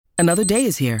Another day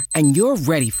is here, and you're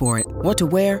ready for it. What to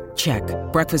wear? Check.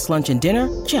 Breakfast, lunch, and dinner?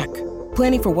 Check.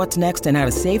 Planning for what's next and how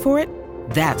to save for it?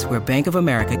 That's where Bank of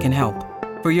America can help.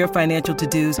 For your financial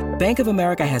to-dos, Bank of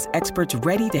America has experts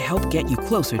ready to help get you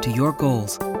closer to your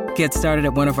goals. Get started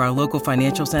at one of our local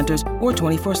financial centers or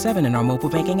 24/7 in our mobile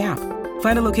banking app.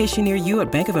 Find a location near you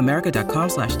at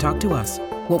bankofamerica.com/talktous.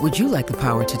 What would you like the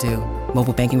power to do?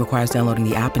 Mobile banking requires downloading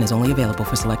the app and is only available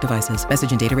for select devices.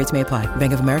 Message and data rates may apply.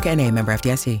 Bank of America N.A., member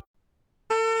FDIC.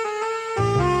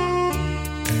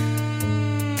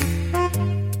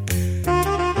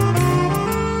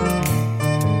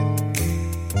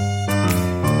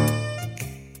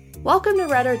 Welcome to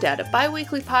Read or Dead, a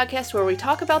bi-weekly podcast where we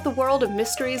talk about the world of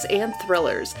mysteries and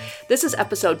thrillers. This is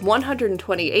episode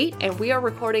 128, and we are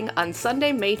recording on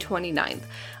Sunday, May 29th.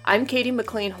 I'm Katie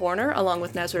McLean Horner, along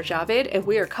with Nezra Javed, and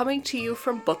we are coming to you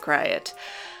from Book Riot.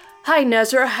 Hi,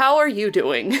 Nezra, how are you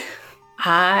doing?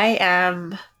 I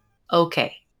am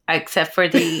okay, except for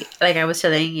like I was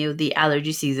telling you, the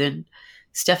allergy season,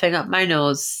 stuffing up my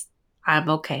nose. I'm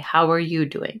okay. How are you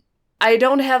doing? I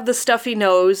don't have the stuffy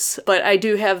nose, but I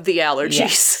do have the allergies.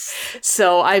 Yes.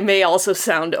 So I may also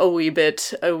sound a wee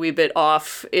bit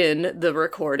off in the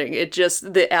recording.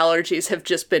 The allergies have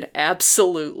just been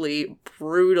absolutely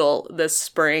brutal this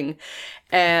spring.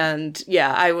 And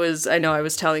yeah, I know I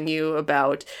was telling you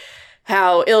about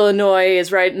how Illinois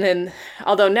is right in,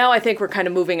 although now I think we're kind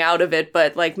of moving out of it,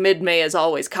 but like mid-May is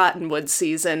always cottonwood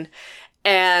season.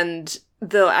 And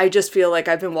I just feel like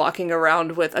I've been walking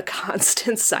around with a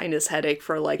constant sinus headache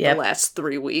for the last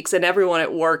 3 weeks. And everyone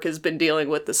at work has been dealing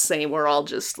with the same. We're all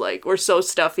just we're so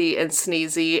stuffy and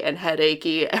sneezy and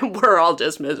headachy, and we're all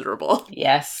just miserable.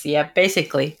 Yes, yeah,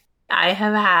 basically. I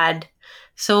have had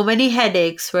so many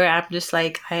headaches where I'm just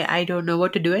I don't know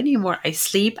what to do anymore. I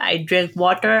sleep, I drink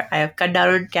water, I have cut down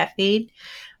on caffeine,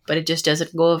 but it just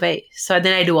doesn't go away. So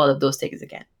then I do all of those things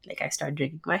again. I start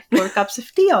drinking my 4 cups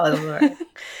of tea all over.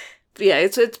 Yeah,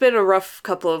 it's been a rough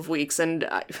couple of weeks, and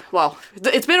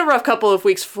it's been a rough couple of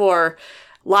weeks for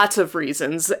lots of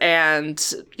reasons,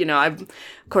 and we don't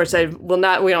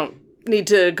need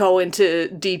to go into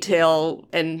detail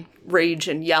and rage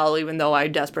and yell, even though I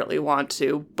desperately want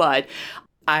to, but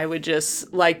I would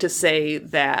just like to say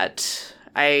that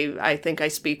I think I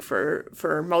speak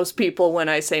for most people when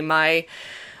I say my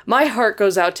heart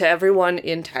goes out to everyone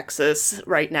in Texas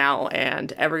right now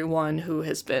and everyone who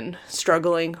has been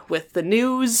struggling with the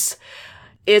news.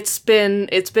 It's been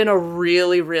a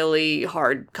really, really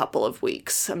hard couple of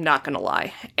weeks. I'm not going to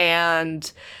lie.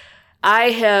 And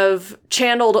I have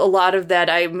channeled a lot of that.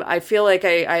 I feel like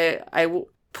I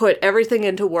put everything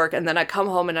into work, and then I come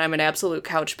home and I'm an absolute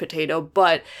couch potato,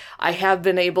 but I have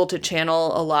been able to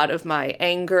channel a lot of my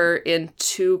anger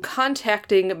into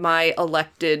contacting my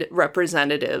elected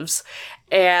representatives.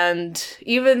 And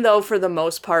even though for the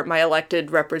most part my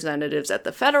elected representatives at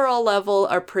the federal level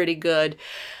are pretty good,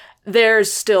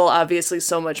 there's still obviously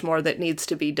so much more that needs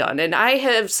to be done. And I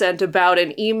have sent about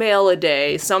an email a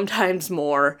day, sometimes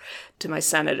more, to my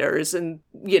senators and,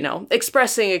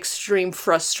 expressing extreme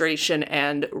frustration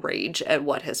and rage at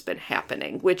what has been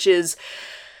happening, which is,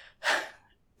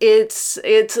 it's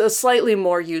a slightly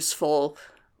more useful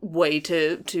way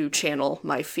to channel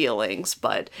my feelings,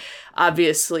 but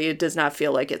obviously it does not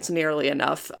feel like it's nearly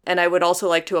enough. And I would also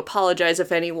like to apologize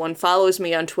if anyone follows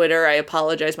me on Twitter. I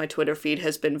apologize. My Twitter feed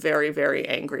has been very, very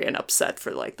angry and upset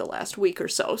for the last week or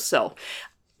so. So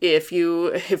if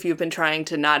you've been trying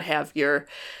to not have your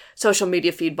social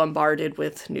media feed bombarded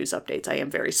with news updates, I am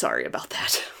very sorry about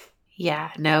that. Yeah,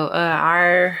 no,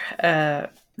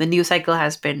 the news cycle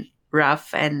has been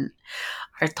rough, and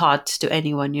our thoughts to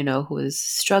anyone, who is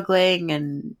struggling.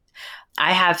 And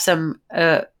I have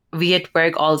we at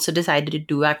work also decided to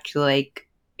do actually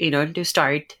to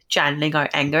start channeling our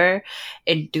anger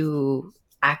into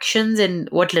actions and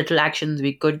what little actions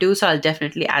we could do. So I'll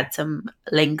definitely add some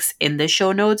links in the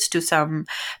show notes to some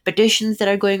petitions that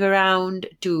are going around,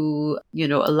 to,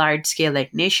 a large scale,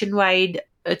 nationwide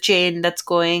chain that's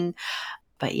going.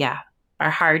 But yeah,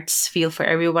 our hearts feel for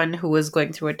everyone who is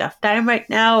going through a tough time right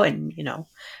now, and,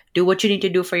 do what you need to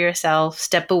do for yourself,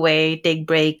 step away, take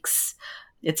breaks.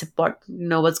 It's important to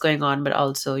know what's going on, but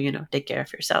also, take care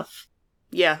of yourself.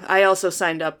 Yeah, I also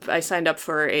signed up. I signed up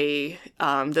for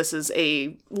this is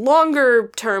a longer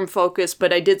term focus,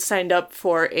 but I did sign up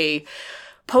for a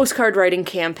postcard writing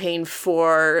campaign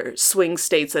for swing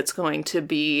states that's going to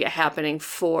be happening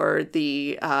for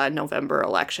the November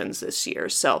elections this year.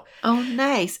 So, oh,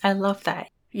 nice. I love that.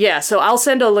 Yeah, so I'll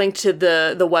send a link to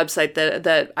the website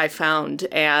that I found.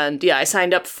 And yeah, I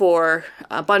signed up for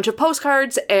a bunch of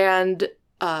postcards, and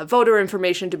voter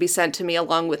information to be sent to me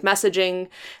along with messaging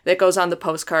that goes on the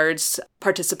postcards.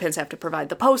 Participants have to provide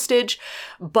the postage,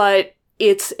 but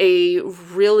it's a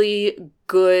really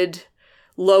good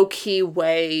low-key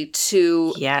way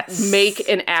to make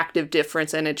an active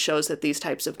difference, and it shows that these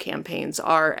types of campaigns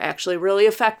are actually really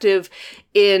effective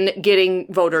in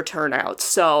getting voter turnout.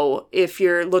 So if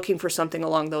you're looking for something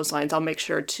along those lines, I'll make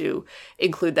sure to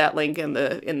include that link in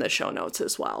the show notes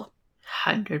as well.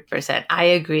 100%. I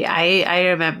agree. I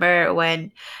remember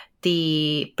when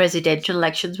the presidential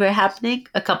elections were happening,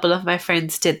 a couple of my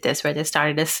friends did this where they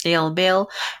started a snail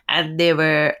mail, and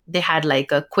they had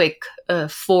like a quick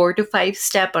 4 to 5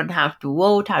 step on how to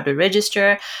vote, how to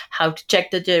register, how to check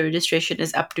that the registration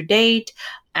is up to date.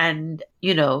 And,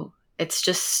 it's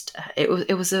just,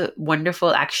 it was a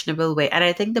wonderful, actionable way. And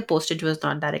I think the postage was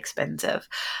not that expensive.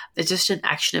 It's just an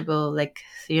actionable,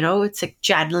 it's like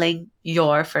channeling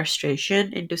your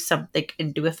frustration into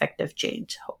effective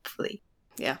change, hopefully.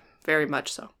 Yeah, very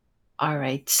much so. All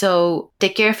right. So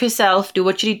take care of yourself. Do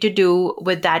what you need to do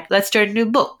with that. Let's turn to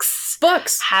books.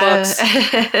 Books.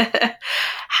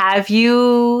 Have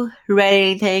you read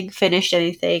anything, finished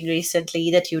anything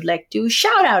recently that you'd like to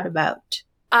shout out about?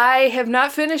 I have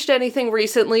not finished anything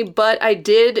recently, but I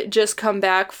did just come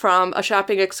back from a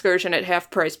shopping excursion at Half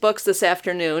Price Books this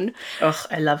afternoon. Oh,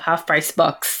 I love Half Price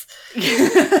Books.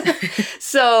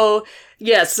 So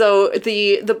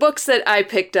the books that I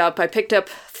picked up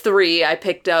 3. I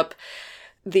picked up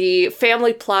The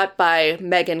Family Plot by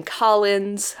Megan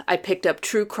Collins. I picked up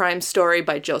True Crime Story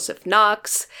by Joseph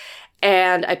Knox.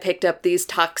 And I picked up These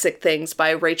Toxic Things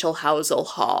by Rachel Housel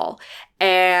Hall.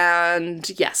 And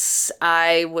yes,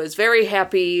 I was very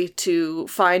happy to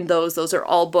find those. Those are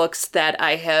all books that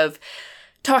I have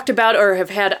talked about or have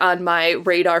had on my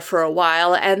radar for a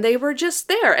while, and they were just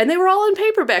there, and they were all in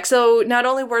paperback. So not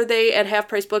only were they at Half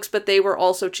Price Books, but they were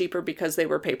also cheaper because they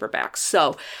were paperbacks.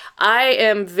 So I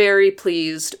am very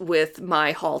pleased with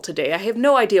my haul today. I have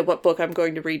no idea what book I'm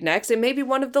going to read next. It may be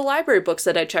one of the library books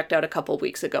that I checked out a couple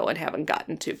weeks ago and haven't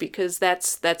gotten to, because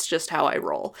that's just how I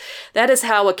roll. That is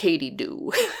how a Katie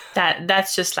do.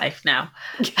 That's just life now.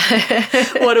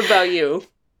 What about you?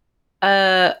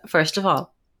 First of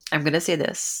all, I'm going to say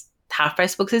this. Half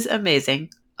Price Books is amazing.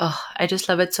 Oh, I just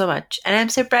love it so much. And I'm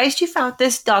surprised you found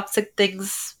this Toxic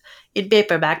Things in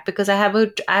paperback, because I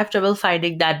have trouble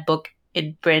finding that book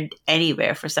in print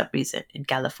anywhere for some reason in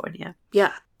California.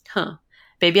 Yeah. Huh.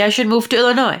 Maybe I should move to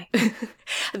Illinois.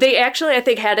 They actually, I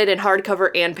think, had it in hardcover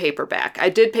and paperback. I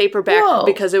did paperback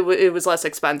because it was less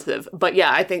expensive. But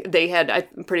yeah, I think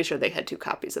I'm pretty sure they had 2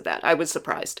 copies of that. I was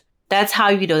surprised. That's how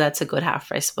you know that's a good Half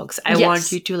Price Books. I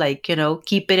want you to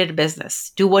keep it in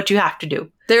business. Do what you have to do.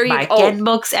 There you go. Buy 10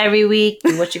 books every week.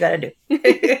 Do what you got to do.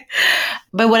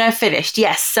 But what I finished,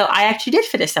 yes. So I actually did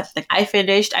finish something.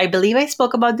 I believe I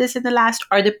spoke about this in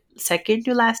the second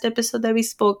to last episode that we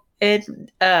spoke in,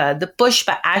 The Push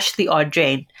by Ashley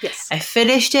Audrain. Yes. I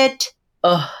finished it.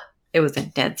 Oh, it was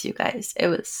intense, you guys. It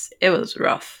was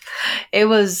rough.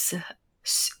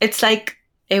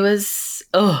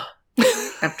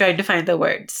 I'm trying to find the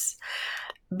words.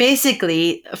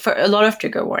 Basically, for a lot of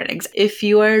trigger warnings. If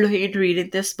you are looking into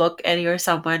reading this book and you're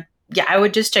someone, I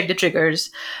would just check the triggers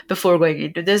before going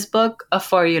into this book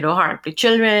for, harm to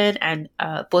children and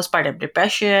postpartum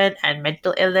depression and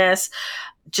mental illness.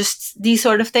 Just these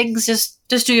sort of things. Just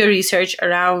do your research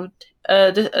around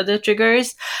the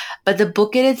triggers. But the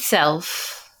book in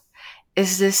itself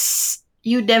is this,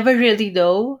 you never really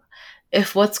know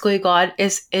if what's going on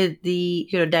is in the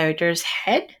director's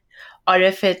head or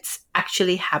if it's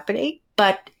actually happening.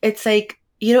 But it's like,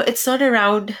 it's not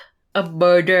around a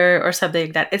murder or something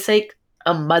like that. It's like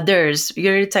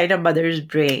you're inside a mother's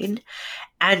brain,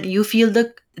 and you feel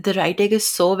the writing is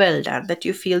so well done that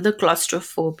you feel the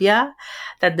claustrophobia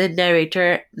that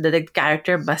the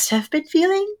character must have been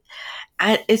feeling.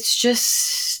 And it's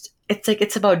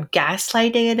about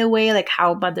gaslighting in a way, like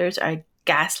how mothers are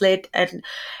gaslit, and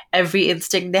every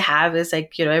instinct they have is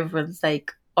everyone's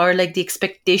or the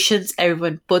expectations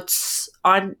everyone puts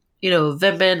on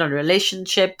women, on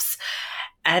relationships,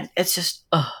 and it's just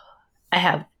I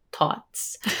have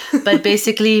thoughts. But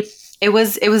basically it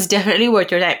was definitely worth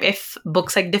your time. If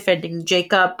books like Defending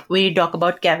Jacob, when you talk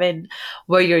about Kevin,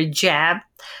 were your jam,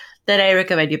 then I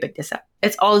recommend you pick this up.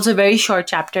 It's also very short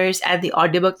chapters, and the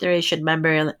audiobook narration by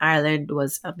Marilyn Ireland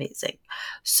was amazing.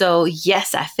 So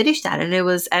yes, I finished that, and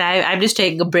I'm just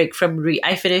taking a break from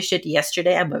I finished it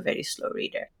yesterday. I'm a very slow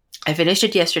reader. I finished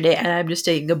it yesterday and I'm just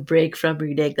taking a break from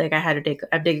reading. Like I'm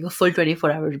taking a full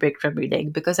 24-hour break from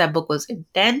reading because that book was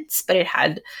intense, but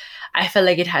I felt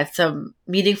like it had some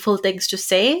meaningful things to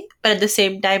say, but at the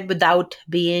same time, without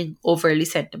being overly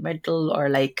sentimental or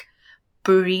like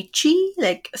preachy.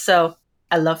 So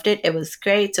I loved it. It was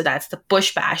great. So that's The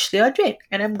Push by Ashley Audrain.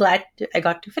 And I'm glad I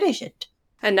got to finish it.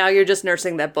 And now you're just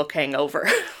nursing that book hangover.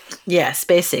 Yes,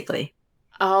 basically.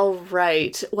 All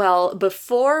right. Well,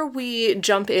 before we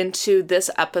jump into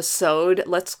this episode,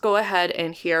 let's go ahead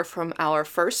and hear from our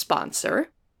first sponsor.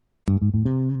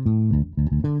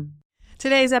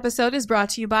 Today's episode is brought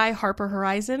to you by Harper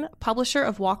Horizon, publisher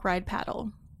of Walk, Ride,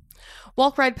 Paddle.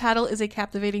 Walk, Ride, Paddle is a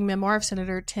captivating memoir of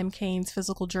Senator Tim Kaine's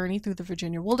physical journey through the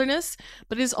Virginia wilderness,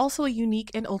 but it is also a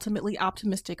unique and ultimately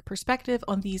optimistic perspective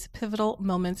on these pivotal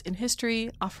moments in history,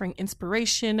 offering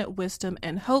inspiration, wisdom,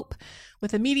 and hope.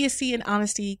 With immediacy and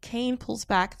honesty, Kaine pulls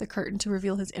back the curtain to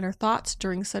reveal his inner thoughts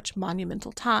during such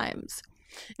monumental times.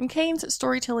 And Kaine's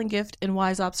storytelling gift and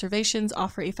wise observations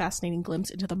offer a fascinating glimpse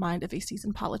into the mind of a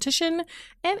seasoned politician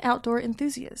and outdoor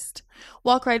enthusiast.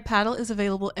 Walk, Ride, Paddle is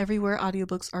available everywhere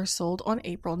audiobooks are sold on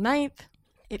April 9th.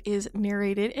 It is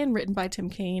narrated and written by Tim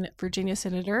Kaine, Virginia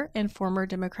Senator and former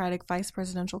Democratic vice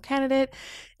presidential candidate.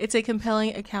 It's a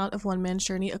compelling account of one man's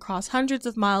journey across hundreds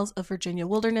of miles of Virginia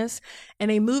wilderness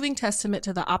and a moving testament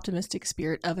to the optimistic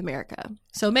spirit of America.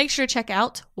 So make sure to check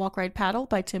out Walk, Ride, Paddle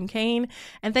by Tim Kaine.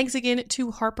 And thanks again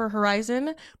to Harper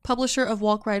Horizon, publisher of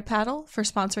Walk, Ride, Paddle, for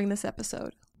sponsoring this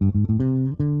episode.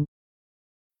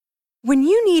 When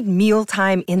you need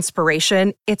mealtime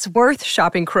inspiration, it's worth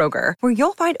shopping Kroger, where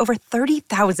you'll find over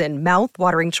 30,000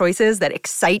 mouth-watering choices that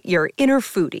excite your inner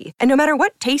foodie. And no matter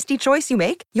what tasty choice you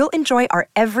make, you'll enjoy our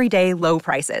everyday low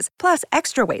prices, plus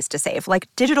extra ways to save, like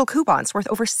digital coupons worth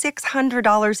over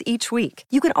 $600 each week.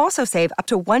 You can also save up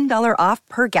to $1 off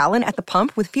per gallon at the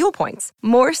pump with fuel points.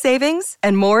 More savings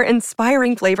and more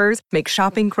inspiring flavors make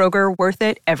shopping Kroger worth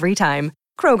it every time.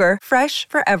 Kroger, fresh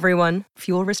for everyone.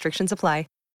 Fuel restrictions apply.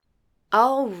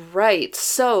 All right.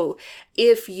 So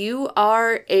if you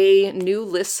are a new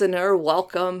listener,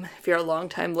 welcome. If you're a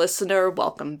longtime listener,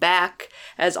 welcome back.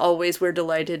 As always, we're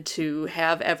delighted to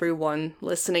have everyone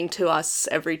listening to us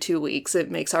every 2 weeks.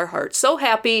 It makes our hearts so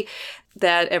happy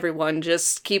that everyone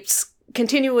just keeps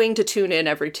continuing to tune in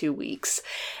every 2 weeks.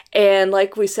 And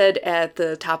like we said at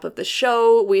the top of the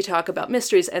show, we talk about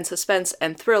mysteries and suspense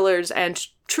and thrillers and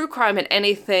true crime and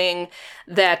anything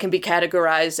that can be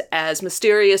categorized as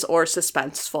mysterious or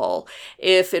suspenseful.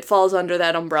 If it falls under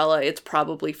that umbrella, it's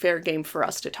probably fair game for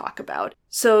us to talk about.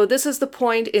 So this is the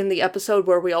point in the episode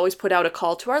where we always put out a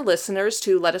call to our listeners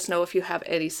to let us know if you have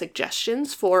any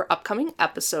suggestions for upcoming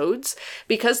episodes,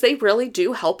 because they really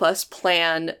do help us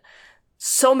plan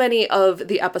so many of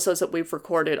the episodes that we've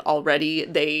recorded already.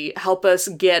 They help us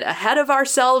get ahead of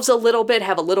ourselves a little bit,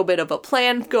 have a little bit of a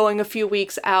plan going a few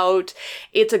weeks out.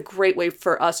 It's a great way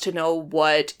for us to know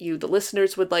what you, the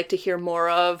listeners, would like to hear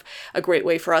more of, a great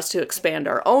way for us to expand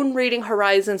our own reading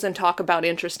horizons and talk about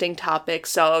interesting topics.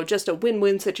 So just a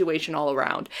win-win situation all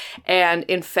around. And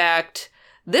in fact,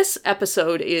 this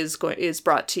episode is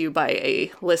brought to you by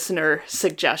a listener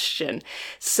suggestion.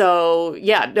 So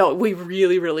yeah, no, we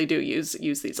really, really do use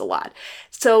these a lot.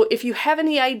 So if you have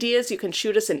any ideas, you can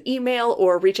shoot us an email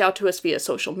or reach out to us via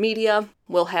social media.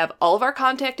 We'll have all of our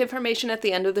contact information at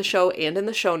the end of the show and in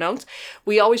the show notes.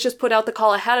 We always just put out the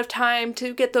call ahead of time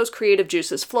to get those creative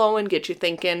juices flowing, get you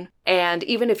thinking. And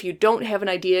even if you don't have an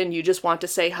idea and you just want to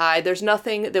say hi, there's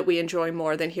nothing that we enjoy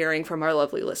more than hearing from our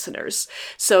lovely listeners.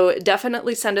 So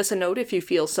definitely send us a note if you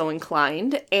feel so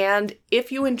inclined. And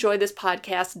if you enjoy this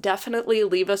podcast, definitely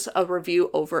leave us a review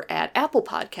over at Apple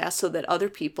Podcasts so that other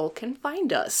people can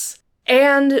find us.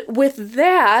 And with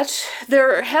that,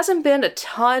 there hasn't been a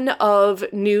ton of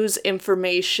news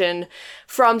information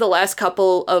from the last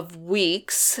couple of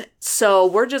weeks, so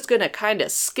we're just going to kind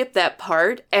of skip that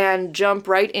part and jump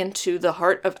right into the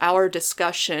heart of our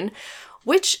discussion,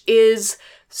 which is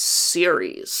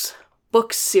series.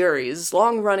 Book series,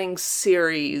 long-running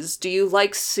series. Do you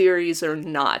like series or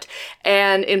not?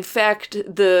 And in fact,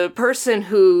 the person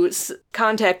who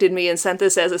contacted me and sent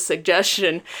this as a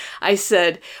suggestion, I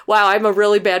said, wow, I'm a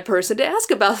really bad person to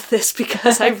ask about this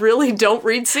because I really don't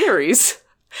read series.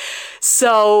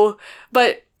 So,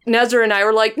 but Nezra and I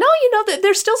were like, no,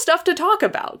 there's still stuff to talk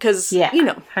about because,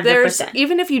 100%. There's,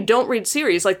 even if you don't read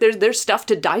series, like there's stuff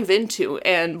to dive into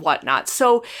and whatnot.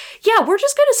 So yeah, we're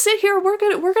just going to sit here. We're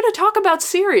going to talk about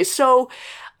series. So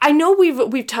I know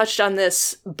we've touched on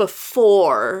this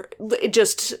before,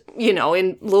 just,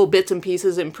 in little bits and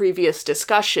pieces in previous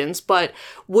discussions, but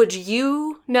would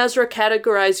you, Nezra,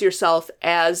 categorize yourself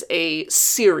as a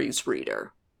series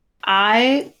reader?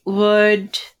 I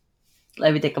would,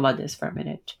 let me think about this for a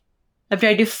minute. I'm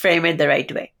trying to frame it the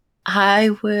right way. I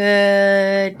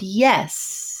would,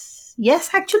 yes. Yes,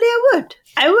 actually I would.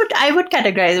 I would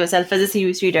categorize myself as a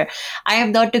series reader. I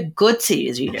am not a good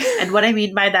series reader. And what I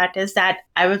mean by that is that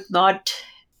I would not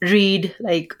read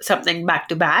like something back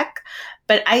to back.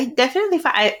 But I definitely,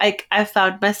 I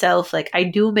found myself like I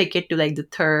do make it to like the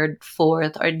third,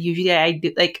 fourth, or usually I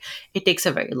do like it takes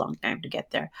a very long time to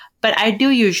get there. But I do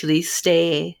usually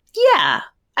stay. Yeah,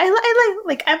 I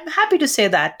like I'm happy to say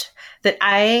that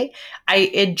I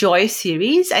enjoy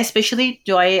series. I especially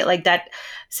enjoy like that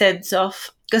sense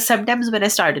of, because sometimes when I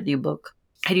start a new book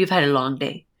and you've had a long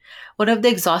day, one of the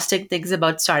exhausting things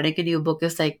about starting a new book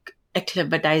is like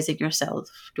acclimatizing yourself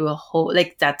to a whole,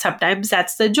 like that. Sometimes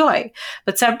that's the joy,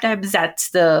 but sometimes that's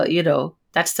the,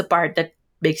 that's the part that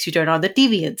makes you turn on the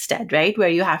TV instead, right? Where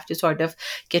you have to sort of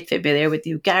get familiar with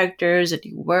new characters, a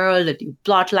new world, a new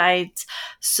plot lines.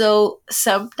 So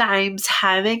sometimes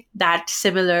having that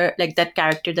similar, like that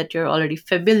character that you're already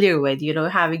familiar with,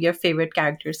 having your favorite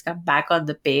characters come back on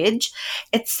the page,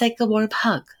 it's like a warm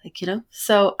hug,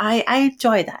 So I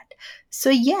enjoy that.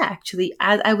 So yeah, actually,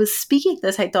 as I was speaking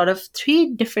this, I thought of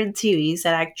 3 different series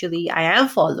that actually I am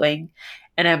following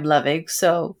and I'm loving.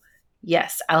 So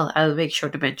yes, I'll make sure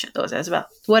to mention those as well.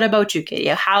 What about you, Katie?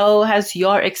 How has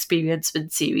your experience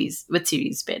with series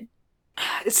been?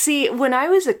 See, when I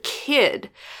was a kid,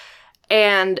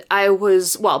 and a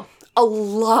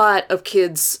lot of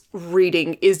kids'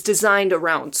 reading is designed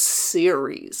around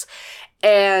series.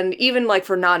 And even like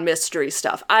for non-mystery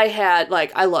stuff, I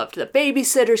loved The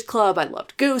Babysitter's Club, I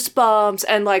loved Goosebumps,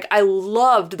 and like I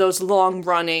loved those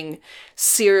long-running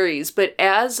series. But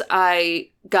as I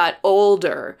got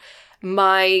older,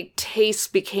 my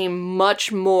taste became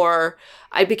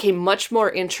I became much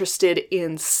more interested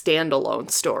in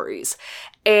standalone stories.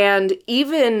 And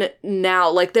even now,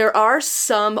 like there are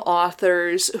some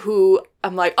authors who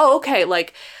I'm like, oh, okay,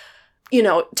 like,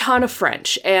 Tana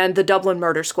French and the Dublin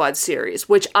Murder Squad series,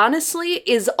 which honestly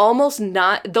is almost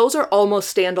not, those are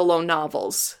almost standalone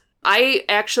novels. I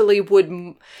actually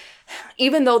would,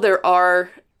 even though there are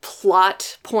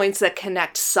plot points that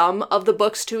connect some of the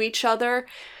books to each other,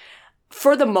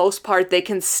 for the most part, they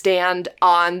can stand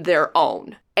on their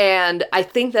own. And I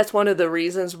think that's one of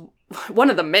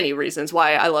the many reasons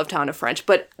why I love Tana French,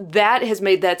 but that has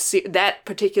made that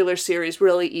particular series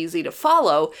really easy to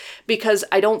follow because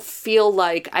I don't feel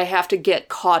like I have to get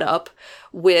caught up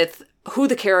with who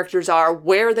the characters are,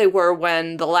 where they were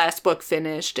when the last book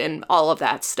finished, and all of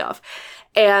that stuff.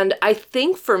 And I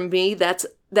think for me, that's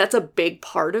a big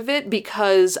part of it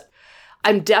because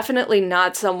I'm definitely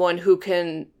not someone who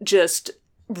can just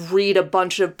read a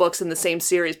bunch of books in the same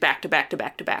series back to back to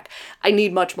back to back. I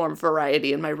need much more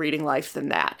variety in my reading life than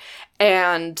that.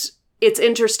 And it's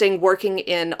interesting working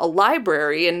in a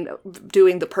library and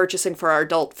doing the purchasing for our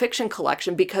adult fiction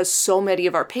collection because so many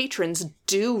of our patrons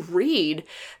do read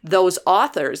those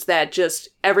authors that just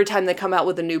every time they come out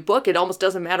with a new book, it almost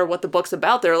doesn't matter what the book's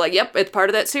about. They're like, yep, it's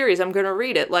part of that series. I'm going to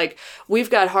read it. Like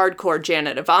we've got hardcore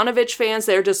Janet Ivanovich fans.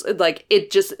 They're just like, it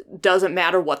just doesn't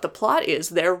matter what the plot is.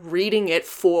 They're reading it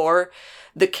for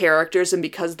the characters and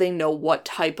because they know what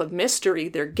type of mystery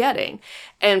they're getting.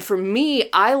 And for me,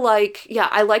 I like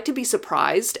to be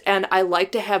surprised and I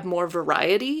like to have more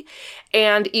variety.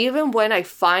 And even when I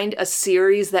find a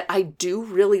series that I do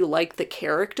really like the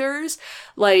characters,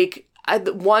 like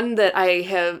one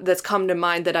that's come to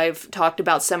mind that I've talked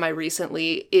about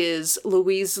semi-recently is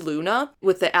Louise Luna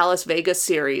with the Alice Vega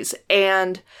series.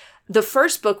 And the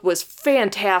first book was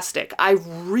fantastic. I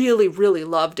really, really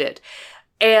loved it.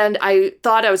 And I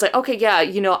thought, I was like, okay, yeah,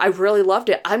 I really loved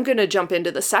it. I'm going to jump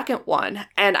into the second one.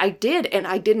 And I did. And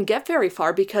I didn't get very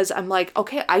far because I'm like,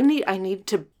 okay, I need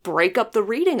to break up the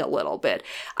reading a little bit.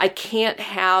 I can't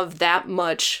have that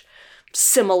much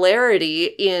similarity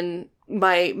in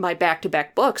my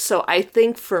back-to-back books. So I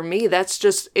think for me, that's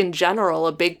just in general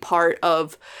a big part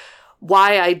of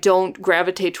why I don't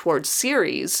gravitate towards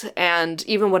series. And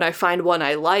even when I find one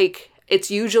I like, it's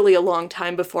usually a long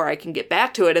time before I can get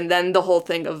back to it. And then the whole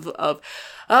thing of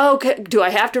oh, okay, do I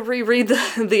have to reread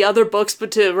the other books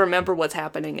but to remember what's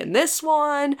happening in this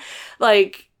one?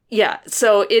 Like, yeah,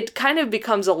 so it kind of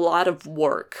becomes a lot of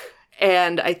work.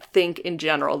 And I think in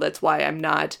general, that's why I'm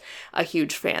not a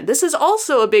huge fan. This is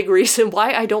also a big reason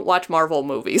why I don't watch Marvel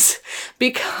movies,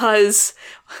 because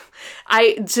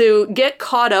to get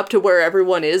caught up to where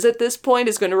everyone is at this point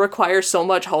is going to require so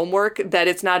much homework that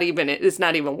it's not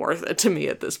even worth it to me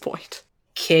at this point.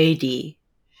 Katie,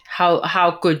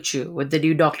 how could you with the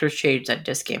new Doctor Strange that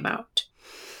just came out?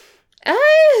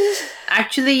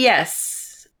 Actually,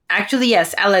 yes. Actually,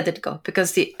 yes, I'll let it go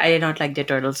because I did not like the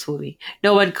Turtles movie.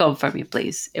 No one come for me,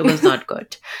 please. It was not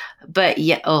good. But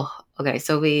yeah, okay.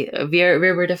 So we're a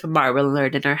bit of a Marvel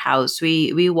nerd in our house.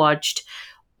 We watched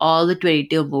all the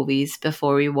 22 movies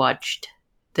before we watched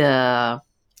the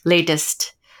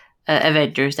latest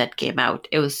Avengers that came out.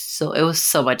 It was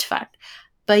so much fun.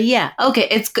 But yeah, okay.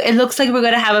 It looks like we're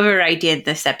gonna have a variety in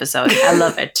this episode. I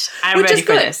love it. I'm ready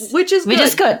for this. Which is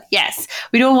good. Yes,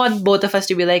 we don't want both of us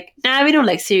to be like, nah, we don't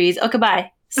like series. Okay,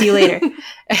 bye. See you later.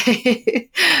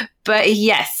 But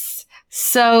yes.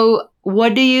 So,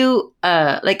 what do you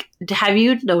like? Have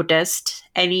you noticed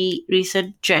any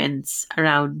recent trends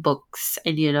around books?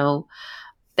 And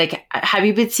like, have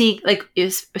you been seeing, like,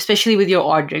 especially with your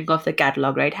ordering of the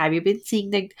catalog, right? Have you been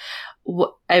seeing like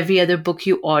every other book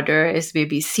you order is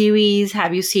maybe series?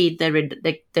 Have you seen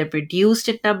they're reduced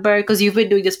in number? Because you've been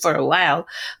doing this for a while.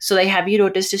 So, like, have you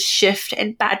noticed a shift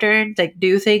in pattern? Like, do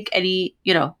you think any,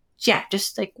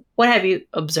 just like, what have you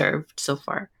observed so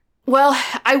far? Well,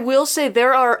 I will say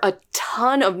there are a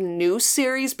ton of new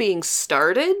series being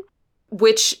started,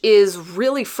 which is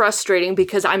really frustrating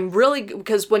because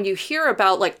when you hear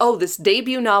about, like, oh, this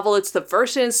debut novel, it's the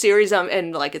first in a series,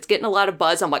 and like it's getting a lot of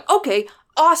buzz, I'm like, okay,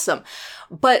 awesome.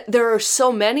 But there are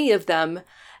so many of them,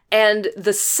 and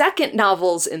the second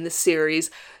novels in the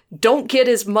series don't get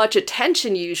as much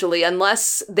attention usually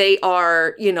unless they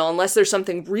are, unless there's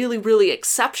something really, really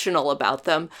exceptional about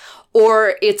them,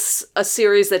 or it's a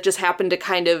series that just happened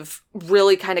to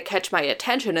really catch my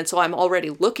attention, and so I'm already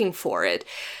looking for it.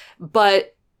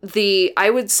 But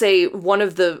I would say one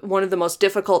of the most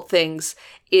difficult things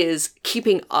is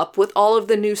keeping up with all of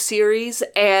the new series.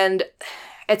 And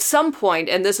at some point,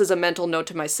 and this is a mental note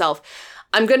to myself,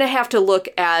 I'm going to have to look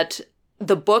at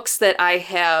the books that I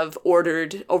have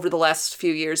ordered over the last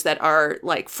few years that are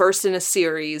like first in a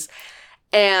series.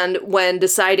 And when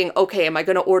deciding, okay, am I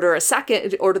going to order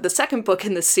the second book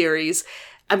in the series,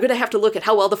 I'm going to have to look at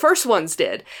how well the first ones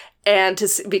did. And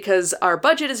because our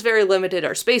budget is very limited,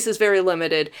 our space is very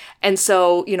limited. And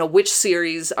so, which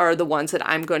series are the ones that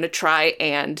I'm going to try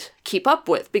and keep up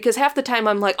with? Because half the time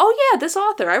I'm like, oh yeah, this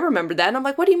author, I remember that. And I'm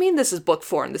like, what do you mean this is book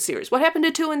 4 in the series? What happened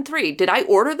to 2 and 3? Did I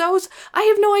order those? I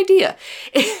have no idea.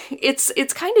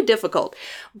 It's kind of difficult.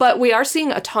 But we are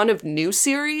seeing a ton of new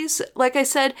series, like I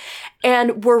said,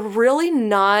 and we're really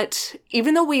not,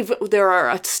 even though there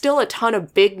are still a ton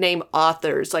of big name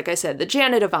authors, like I said, the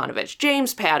Janet Ivanovich,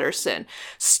 James Patterson,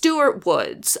 Stuart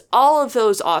Woods, all of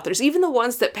those authors, even the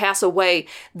ones that pass away,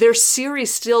 their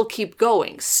series still keep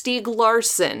going. Stieg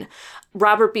Larsson,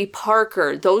 Robert B.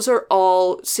 Parker, those are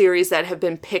all series that have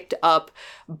been picked up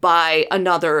by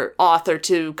another author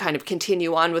to kind of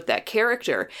continue on with that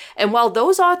character. And while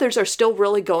those authors are still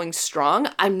really going strong,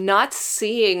 I'm not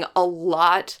seeing a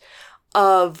lot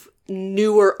of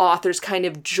newer authors kind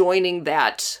of joining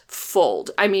that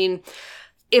fold. I mean,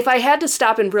 if I had to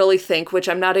stop and really think, which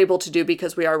I'm not able to do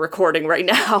because we are recording right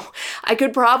now, I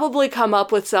could probably come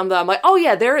up with some that I'm like, oh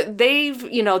yeah,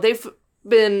 they've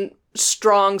been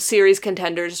strong series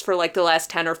contenders for like the last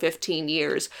 10 or 15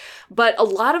 years. But a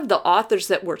lot of the authors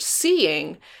that we're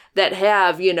seeing that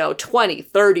have, 20,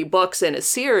 30 books in a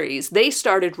series, they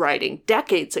started writing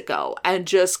decades ago and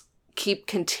just keep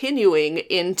continuing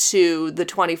into the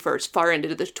 21st, far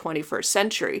into the 21st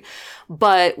century.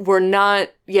 But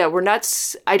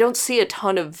I don't see a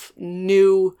ton of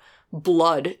new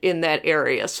blood in that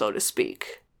area, so to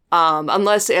speak.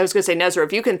 Unless, I was going to say, Nezra,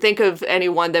 if you can think of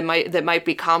anyone that might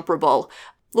be comparable.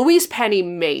 Louise Penny,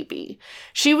 maybe.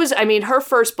 Her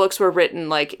first books were written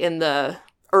like in the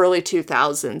early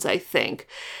 2000s, I think.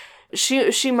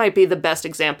 She might be the best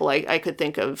example I could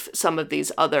think of some of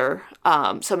these other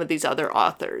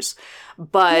authors.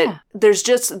 But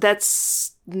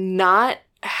that's not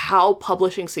how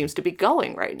publishing seems to be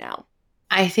going right now.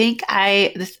 I think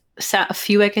a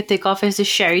few I could think of is the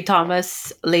Sherry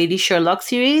Thomas Lady Sherlock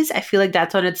series. I feel like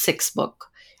that's on its 6th book.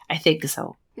 I think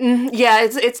so. Yeah,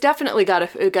 it's definitely got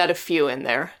a few in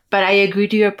there. But I agree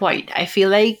to your point. I feel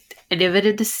like even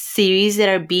in the series that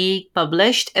are being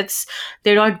published,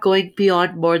 they're not going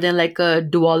beyond more than like a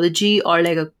duology or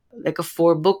like a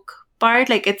 4-book part.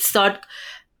 Like, it's not,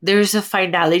 there's a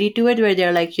finality to it where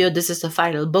they're like, this is the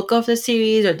final book of the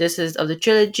series, or this is of the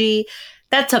trilogy.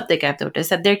 That's something I've noticed,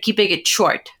 that they're keeping it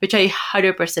short, which I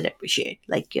 100% appreciate.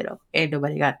 Like, ain't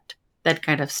nobody got that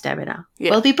kind of stamina.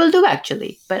 Yeah. Well, people do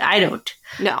actually, but I don't.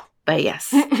 No. But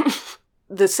yes.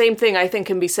 The same thing I think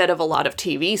can be said of a lot of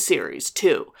TV series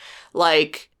too.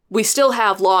 Like, we still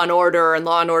have Law & Order and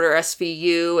Law & Order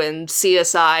SVU and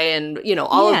CSI and,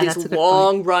 all of these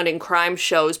long-running crime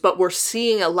shows, but we're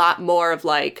seeing a lot more of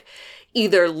like,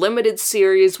 either limited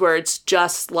series where it's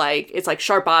just like, it's like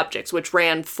Sharp Objects, which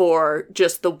ran for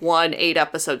just the one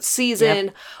 8-episode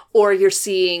season, or you're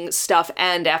seeing stuff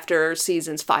end after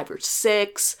seasons 5 or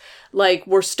 6. Like,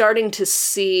 we're starting to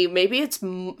see, maybe it's,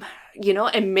 you know,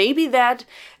 and maybe that,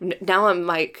 now I'm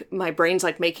like, my brain's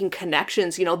like making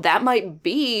connections, you know, that might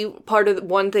be part of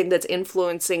one thing that's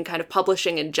influencing kind of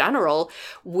publishing in general.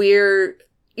 We're,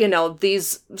 you know,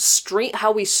 these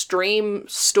how we stream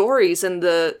stories and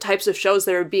the types of shows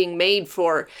that are being made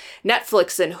for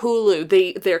Netflix and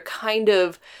Hulu, they're kind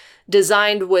of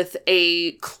designed with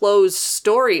a closed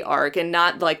story arc and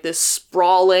not like this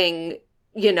sprawling,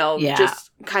 you know,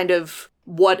 just kind of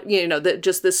what, you know, that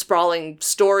just this sprawling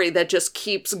story that just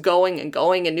keeps going and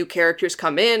going, and new characters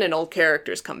come in and old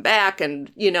characters come back,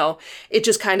 and, you know, it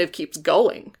just kind of keeps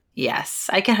going. Yes,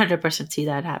 I can 100% see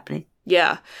that happening.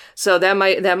 Yeah. So that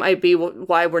might be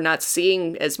why we're not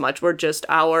seeing as much. We're just,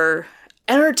 our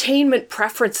entertainment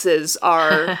preferences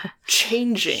are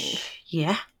changing.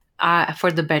 Yeah.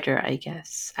 For the better, I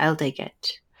guess. I'll take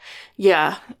it.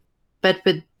 Yeah. But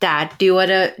with that, do you want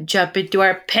to jump into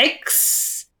our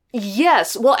picks?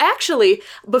 Yes. Well, actually,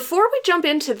 before we jump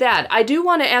into that, I do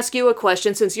want to ask you a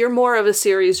question, since you're more of a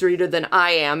series reader than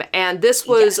I am. And this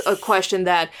was a question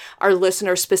that our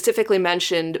listener specifically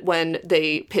mentioned when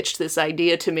they pitched this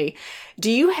idea to me.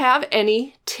 Do you have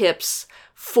any tips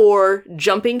for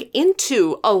jumping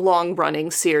into a long-running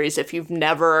series if you've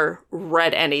never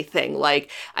read anything?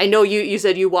 Like, I know you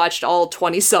said you watched all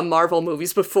 20-some Marvel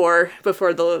movies before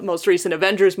the most recent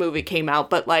Avengers movie came out,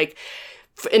 but like,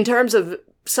 in terms of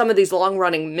some of these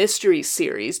long-running mystery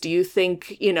series, do you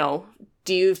think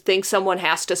someone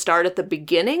has to start at the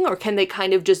beginning, or can they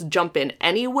kind of just jump in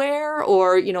anywhere?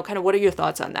 Or, you know, kind of what are your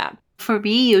thoughts on that? For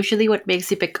me, usually what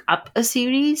makes you pick up a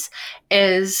series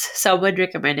is someone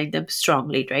recommending them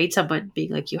strongly, right? Someone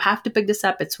being like, you have to pick this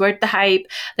up, it's worth the hype.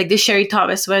 Like the Sherry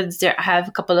Thomas ones, I have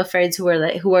a couple of friends who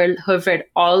have read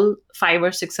all 5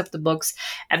 or 6 of the books,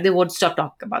 and they won't stop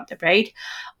talking about them, right?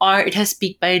 Or it has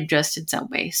piqued my interest in some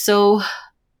way. So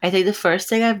I think the first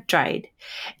thing I've tried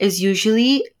is,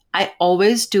 usually I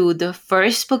always do the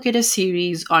first book in a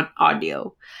series on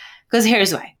audio. Because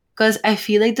here's why. Because I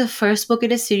feel like the first book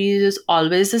in a series is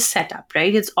always a setup,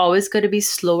 right? It's always going to be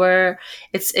slower.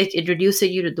 It's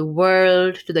introducing you to the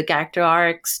world, to the character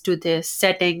arcs, to the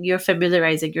setting. You're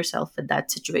familiarizing yourself with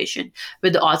that situation,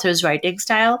 with the author's writing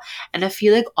style. And I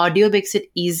feel like audio makes it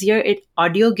easier.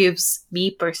 Audio gives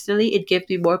me personally, it gives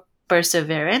me more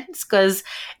perseverance, because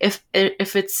if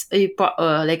it's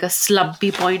like a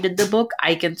slumpy point in the book,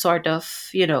 I can sort of,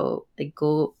 you know, like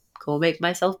go make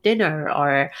myself dinner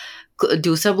or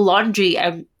do some laundry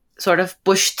and sort of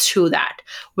push through that.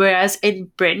 Whereas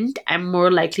in print, I'm more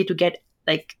likely to get,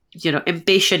 like, you know,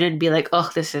 impatient and be like,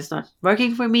 oh, this is not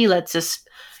working for me. Let's just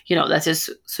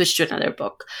switch to another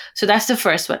book. So that's the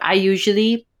first one. I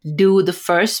usually do the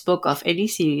first book of any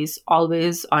series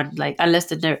always on, like, unless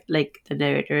the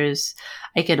narrators,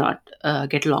 I cannot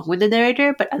get along with the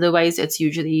narrator, but otherwise it's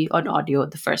usually on audio,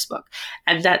 the first book.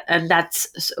 And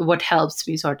that's what helps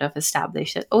me sort of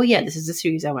establish that, oh yeah, this is the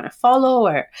series I want to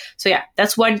follow. So yeah,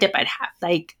 that's one tip I'd have.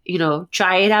 Like, you know,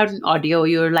 try it out in audio.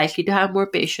 You're likely to have more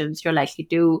patience. You're likely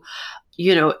to,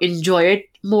 you know, enjoy it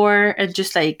more, and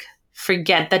just like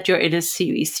forget that you're in a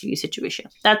series situation.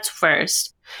 That's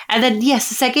first. And then, yes,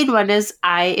 the second one is,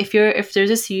 if there's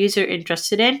a series you're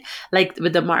interested in, like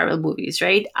with the Marvel movies,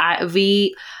 right?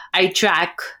 I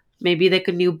track, maybe like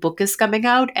a new book is coming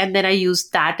out, and then I use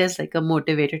that as like a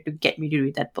motivator to get me to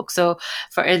read that book. So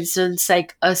for instance,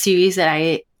 like a series that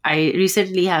I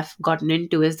recently have gotten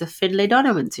into is the Finlay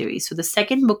Donovan series. So the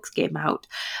second book came out.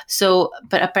 So,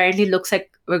 but apparently looks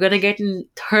like we're going to get a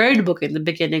third book in the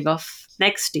beginning of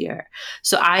next year.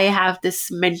 So I have this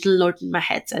mental note in my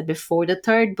head that before the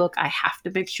third book, I have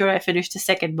to make sure I finish the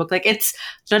second book. Like, it's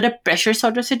not a pressure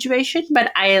sort of situation,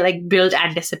 but I like build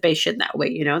anticipation that way,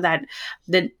 you know, that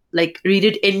then like read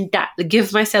it in time,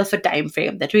 give myself a time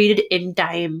frame, that read it in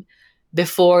time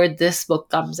before this book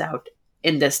comes out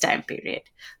in this time period.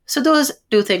 So those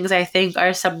two things, I think,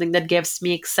 are something that gets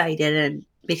me excited and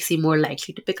makes you more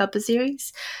likely to pick up a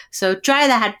series. So try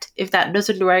that. If that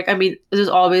doesn't work, I mean, there's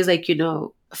always, like, you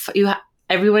know,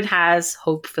 everyone has,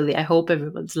 hopefully, I hope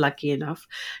everyone's lucky enough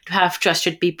to have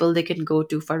trusted people they can go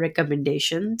to for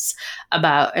recommendations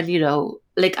about, and, you know,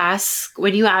 like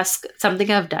when you ask, something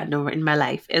I've done over in my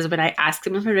life is when I ask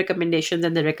them for recommendations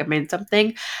and they recommend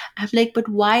something, I'm like, but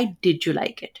why did you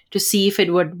like it? To see if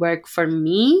it would work for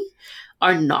me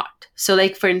or not. So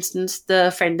like, for instance,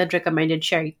 the friend that recommended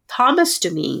Sherry Thomas to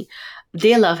me,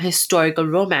 they love historical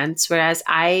romance, whereas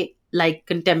I like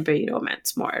contemporary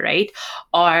romance more, right?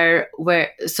 Or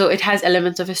so it has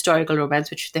elements of historical romance,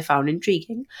 which they found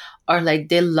intriguing, or like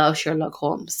they love Sherlock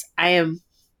Holmes. I am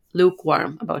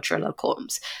lukewarm about Sherlock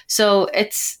Holmes. So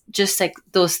it's just like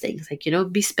those things, like,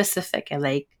 be specific and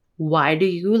like, why do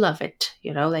you love it?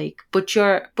 Like put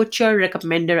your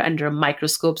recommender under a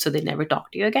microscope so they never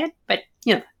talk to you again. But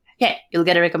yeah, you'll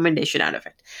get a recommendation out of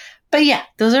it. But yeah,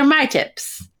 those are my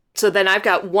tips. So then I've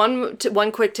got one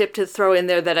quick tip to throw in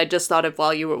there that I just thought of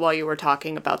while you were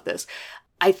talking about this.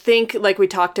 I think, like we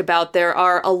talked about, there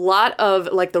are a lot of,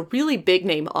 like, the really big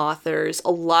name authors, a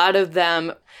lot of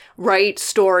them write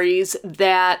stories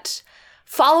that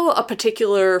follow a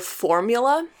particular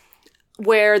formula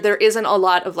where there isn't a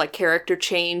lot of, like, character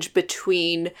change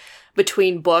between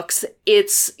books.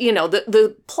 It's,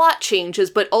 the plot changes,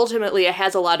 but ultimately it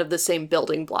has a lot of the same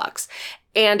building blocks.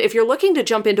 And if you're looking to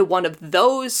jump into one of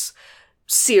those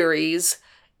series,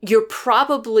 you're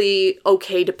probably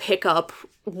okay to pick up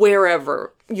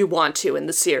wherever you want to in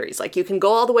the series. Like, you can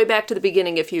go all the way back to the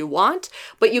beginning if you want,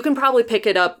 but you can probably pick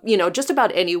it up, just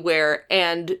about anywhere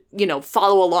and,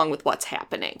 follow along with what's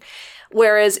happening.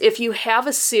 Whereas if you have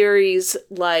a series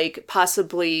like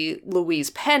possibly Louise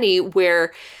Penny,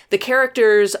 where the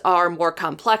characters are more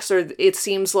complex, or it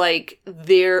seems like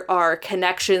there are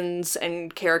connections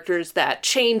and characters that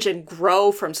change and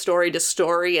grow from story to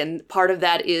story, and part of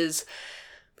that is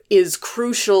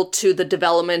crucial to the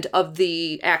development of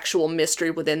the actual mystery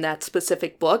within that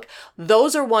specific book,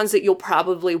 those are ones that you'll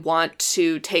probably want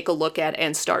to take a look at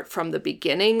and start from the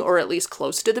beginning, or at least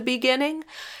close to the beginning.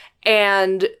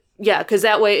 And yeah,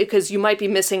 because you might be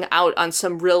missing out on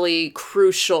some really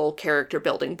crucial character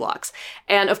building blocks.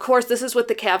 And of course, this is with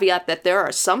the caveat that there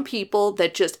are some people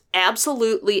that just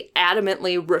absolutely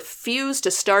adamantly refuse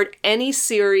to start any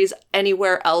series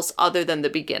anywhere else other than the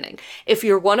beginning. If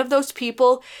you're one of those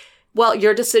people, well,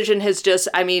 your decision has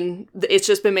it's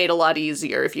just been made a lot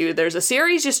easier. If there's a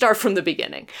series, you start from the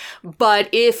beginning. But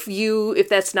if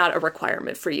that's not a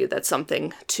requirement for you, that's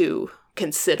something to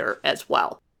consider as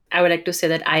well. I would like to say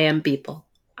that I am people.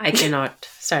 I cannot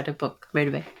start a book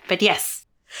midway. But yes.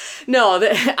 No,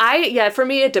 for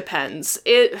me, it depends.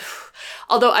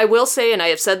 Although I will say, and I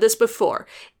have said this before,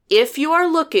 if you are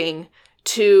looking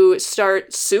to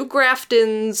start Sue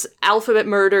Grafton's Alphabet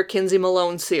Murder Kinsey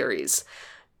Malone series,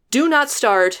 do not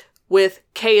start with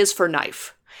K is for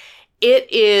Knife.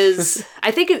 It is, I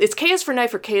think it's K is for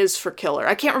Knife or K is for Killer.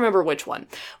 I can't remember which one.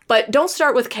 But don't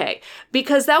start with K,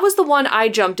 because that was the one I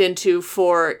jumped into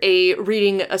for a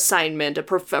reading assignment, a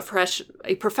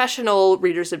professional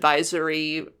reader's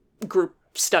advisory group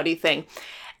study thing.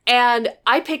 And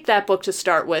I picked that book to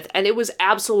start with, and it was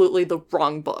absolutely the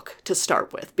wrong book to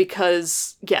start with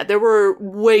because, yeah, there were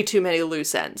way too many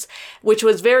loose ends, which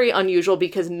was very unusual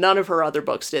because none of her other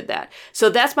books did that. So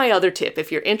that's my other tip.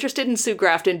 If you're interested in Sue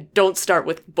Grafton, don't start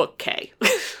with book K.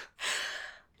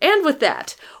 And with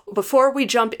that, before we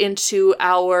jump into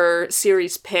our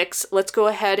series picks, let's go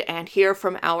ahead and hear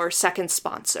from our second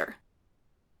sponsor.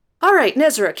 All right,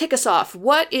 Nezra, kick us off.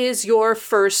 What is your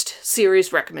first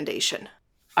series recommendation?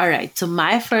 All right, so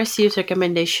my first series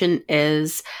recommendation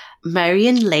is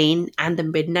Marian Lane and the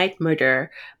Midnight Murder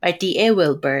by T.A.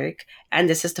 Wilberg, and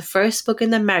this is the first book in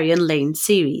the Marian Lane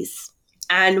series.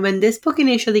 And when this book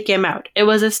initially came out, it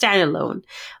was a standalone,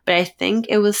 but I think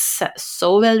it was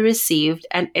so well received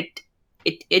and it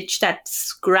itched that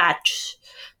scratch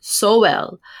so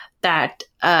well that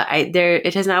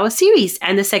it is now a series,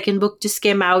 and the second book just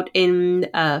came out in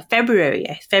February,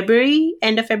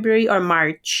 end of February or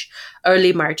March,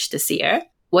 early March this year.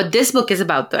 What this book is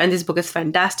about, though, and this book is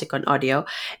fantastic on audio,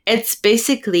 it's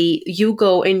basically you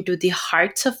go into the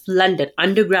hearts of London,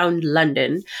 underground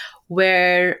London,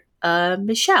 where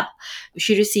Michelle,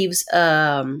 she receives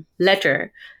a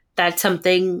letter that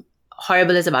something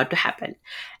horrible is about to happen,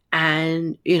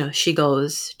 and she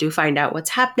goes to find out what's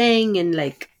happening and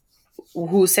like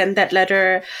who sent that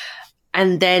letter.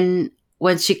 And then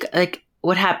when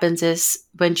what happens is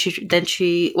once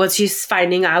she's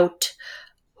finding out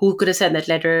who could have sent that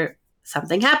letter,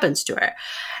 something happens to her.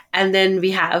 And then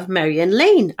we have Marian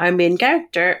Lane, our main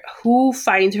character, who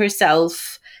finds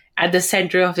herself at the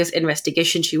center of this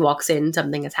investigation. She walks in,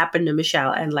 something has happened to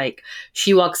Michelle, and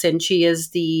she walks in,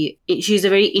 she's a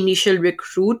very initial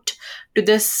recruit to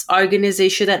this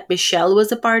organization that Michelle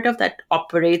was a part of that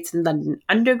operates in London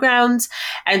undergrounds.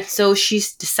 And so she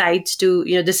decides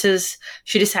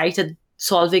that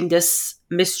solving this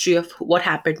mystery of what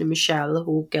happened to Michelle,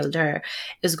 who killed her,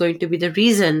 is going to be the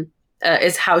reason,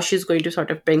 is how she's going to sort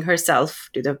of bring herself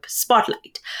to the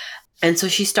spotlight. And so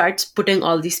she starts putting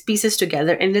all these pieces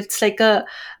together, and it's like a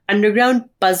underground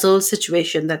puzzle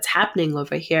situation that's happening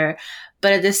over here.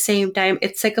 But at the same time,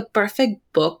 it's like a perfect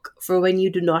book for when you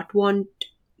do not want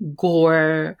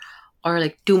gore or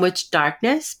like too much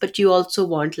darkness, but you also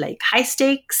want like high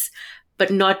stakes,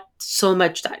 but not so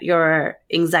much that your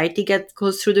anxiety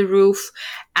goes through the roof.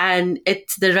 And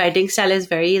the writing style is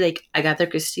very like Agatha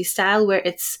Christie style, where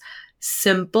it's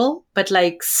simple, but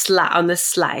like on the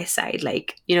sly side.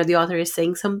 Like, you know, the author is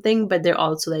saying something, but they're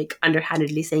also like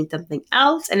underhandedly saying something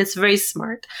else. And it's very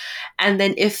smart. And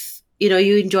then if, you know,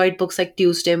 you enjoyed books like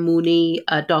Tuesday Mooney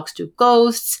Talks to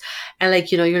Ghosts, and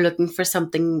like, you know, you're looking for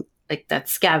something like that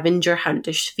scavenger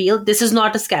huntish feel. This is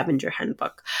not a scavenger hunt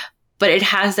book, but it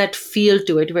has that feel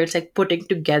to it where it's like putting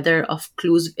together of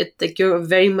clues. It's like you're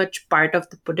very much part of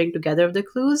the putting together of the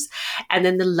clues. And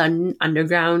then the London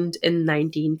Underground in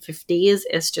 1950s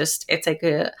is just, it's like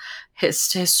a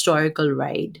historical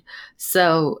ride.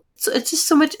 So it's just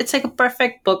so much, it's like a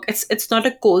perfect book. It's not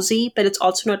a cozy, but it's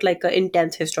also not like an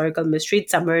intense historical mystery.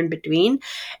 It's somewhere in between,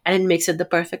 and it makes it the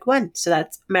perfect one. So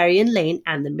that's Marian Lane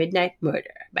and the Midnight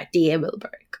Murder by T.A.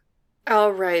 Wilberg.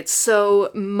 All right,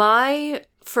 so my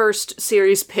first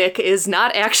series pick is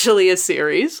not actually a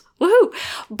series, woohoo!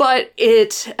 But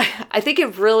I think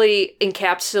it really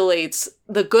encapsulates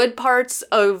the good parts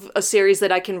of a series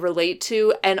that I can relate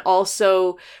to, and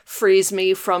also frees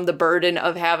me from the burden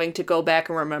of having to go back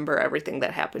and remember everything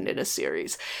that happened in a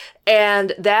series.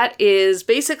 And that is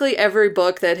basically every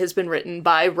book that has been written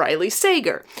by Riley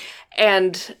Sager.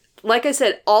 And like I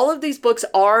said, all of these books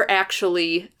are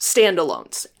actually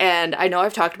standalones. And I know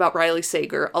I've talked about Riley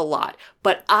Sager a lot,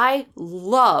 but I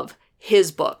love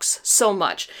his books so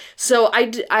much. So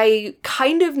I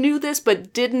kind of knew this,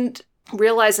 but didn't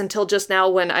realize until just now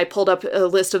when I pulled up a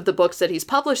list of the books that he's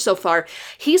published so far.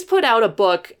 He's put out a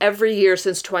book every year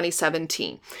since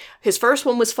 2017. His first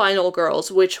one was Final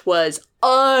Girls, which was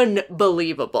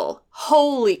unbelievable.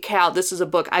 Holy cow, this is a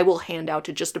book I will hand out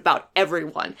to just about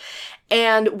everyone.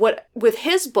 And with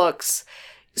his books,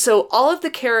 so all of the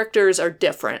characters are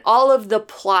different. All of the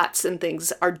plots and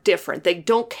things are different. They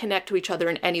don't connect to each other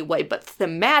in any way, but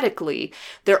thematically,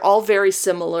 they're all very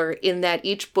similar in that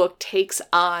each book takes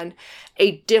on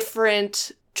a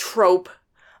different trope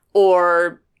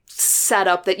or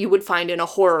setup that you would find in a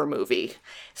horror movie.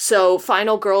 So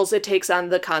Final Girls, it takes on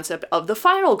the concept of the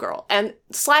final girl and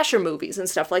slasher movies and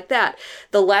stuff like that.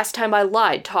 The Last Time I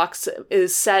Lied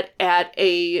is set at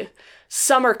a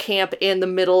summer camp in the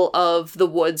middle of the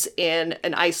woods in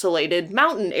an isolated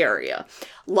mountain area.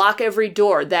 Lock Every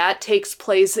Door, that takes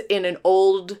place in an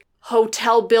old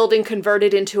hotel building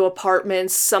converted into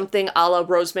apartments, something a la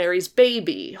Rosemary's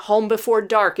Baby. Home Before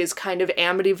Dark is kind of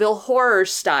Amityville horror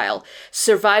style.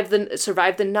 Survive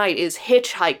the Night is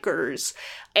Hitchhikers,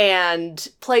 and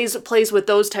plays with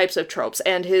those types of tropes.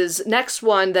 And his next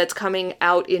one that's coming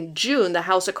out in June, The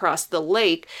House Across the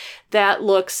Lake, that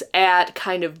looks at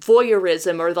kind of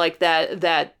voyeurism, or like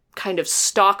that kind of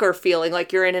stalker feeling,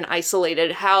 like you're in an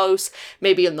isolated house,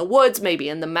 maybe in the woods, maybe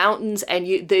in the mountains, and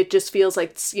it just feels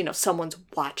like, you know, someone's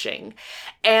watching.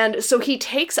 And so he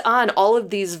takes on all of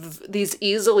these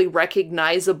easily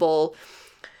recognizable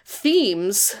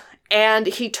themes, and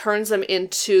he turns them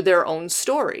into their own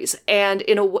stories. And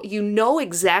you know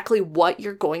exactly what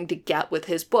you're going to get with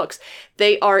his books.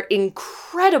 They are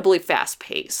incredibly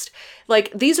fast-paced.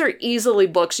 Like, these are easily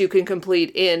books you can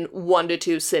complete in 1 to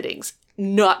 2 sittings.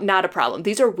 Not a problem.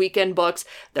 These are weekend books.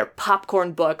 They're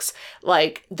popcorn books.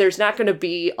 Like, there's not going to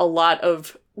be a lot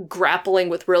of grappling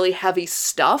with really heavy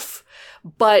stuff,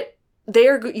 but they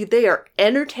are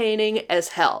entertaining as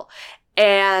hell.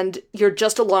 And you're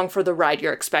just along for the ride.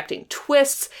 You're expecting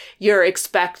twists, you're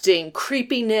expecting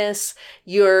creepiness,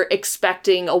 you're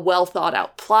expecting a well thought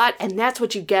out plot, and that's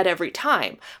what you get every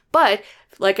time. But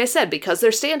like I said, because they're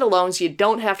standalones, you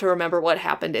don't have to remember what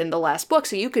happened in the last book,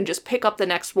 so you can just pick up the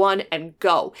next one and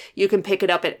go. You can pick it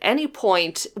up at any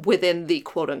point within the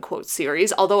quote-unquote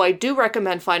series, although I do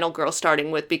recommend Final Girl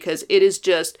starting with, because it is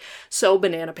just so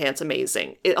banana pants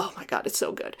amazing. Oh my god, it's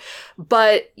so good.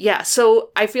 But yeah,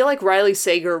 so I feel like Riley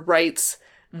Sager writes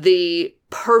the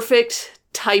perfect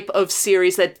type of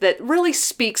series that really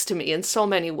speaks to me in so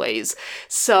many ways.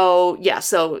 So yeah,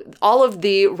 so all of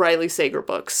the Riley Sager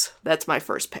books, that's my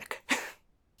first pick.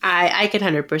 I can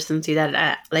 100% see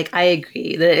that. I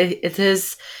agree that it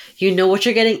is, you know what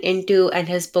you're getting into, and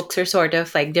his books are sort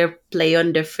of like they're play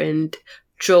on different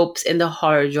tropes in the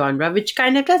horror genre, which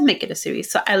kind of does make it a series.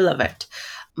 So I love it.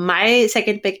 My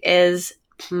second pick is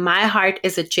My Heart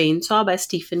is a Chainsaw by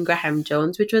Stephen Graham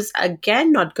Jones, which was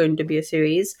again not going to be a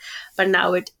series, but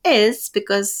now it is,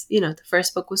 because, you know, the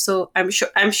first book was so, I'm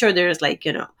sure there's like,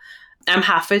 you know, I'm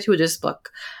halfway through this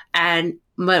book, and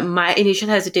my initial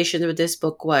hesitations with this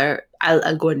book were,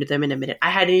 I'll go into them in a minute. I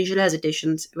had initial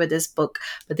hesitations with this book,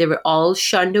 but they were all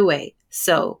shunned away.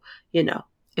 So,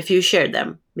 if you share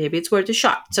them, maybe it's worth a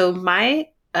shot. So my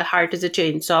Heart is a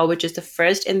Chainsaw, which is the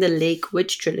first in the Lake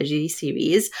Witch trilogy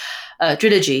series,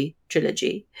 trilogy,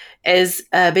 is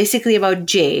basically about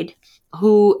Jade,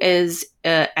 who is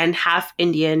an half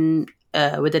Indian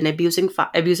with an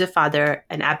abusive father,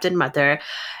 an absent mother,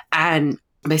 and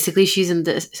basically she's in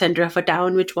the center of a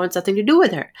town which wants nothing to do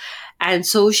with her. And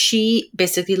so she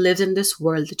basically lives in this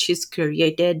world that she's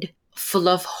created full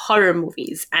of horror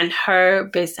movies, and her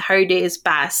days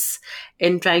pass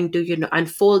in trying to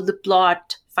unfold the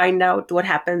plot, find out what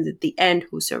happens at the end,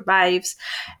 who survives.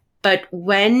 But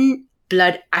when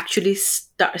blood actually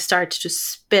starts to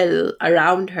spill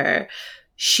around her,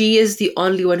 she is the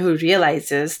only one who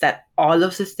realizes that all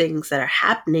of the things that are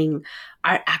happening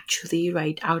are actually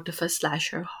right out of a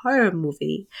slasher horror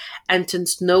movie. And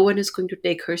since no one is going to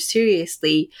take her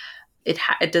seriously, it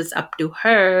is up to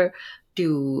her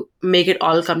to make it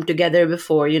all come together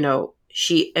before,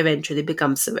 she eventually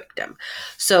becomes the victim.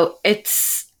 So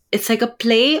it's like a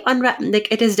play on,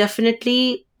 it is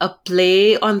definitely a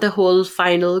play on the whole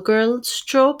final girl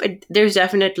trope. There's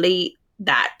definitely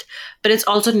that, but it's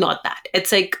also not that.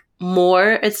 It's like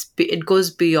more, it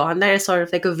goes beyond that. It's sort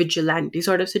of like a vigilante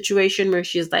sort of situation where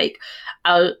she's like,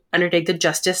 I'll undertake the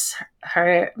justice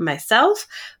her myself.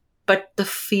 But the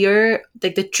fear,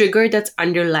 like the trigger that's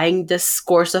underlying this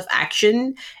course of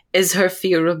action, is her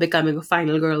fear of becoming a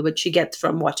final girl, which she gets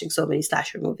from watching so many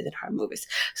slasher movies and horror movies.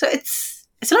 So it's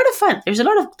a lot of fun. There's a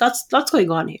lot of lots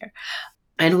going on here.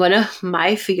 And one of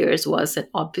my fears was that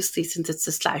obviously, since it's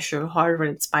a slasher horror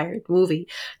inspired movie,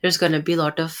 there's going to be a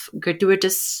lot of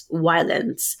gratuitous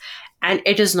violence, and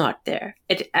it is not there.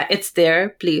 It's there.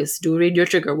 Please do read your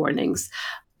trigger warnings.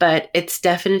 But it's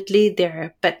definitely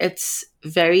there, but it's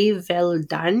very well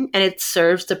done, and it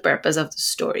serves the purpose of the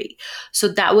story. So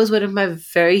that was one of my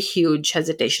very huge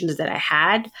hesitations that I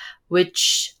had,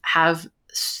 which have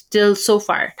still so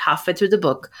far, halfway through the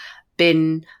book,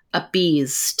 been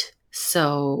appeased.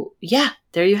 So yeah,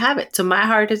 there you have it. So My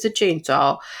Heart is a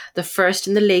Chainsaw, the first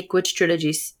in the Lake Witch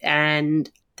trilogy,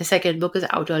 and the second book is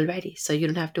out already. So you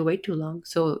don't have to wait too long.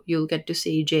 So you'll get to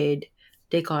see Jade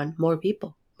take on more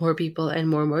people and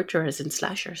more murderers and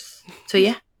slashers. So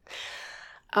yeah.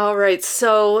 All right.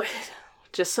 So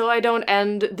just so I don't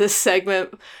end this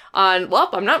segment on, well,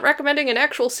 I'm not recommending an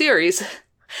actual series.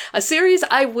 A series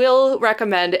I will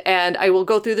recommend, and I will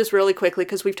go through this really quickly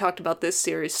because we've talked about this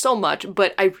series so much,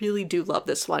 but I really do love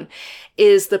this one,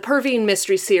 is the Perveen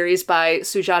Mystery series by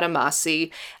Sujata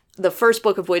Massey, the first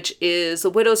book of which is The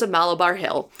Widows of Malabar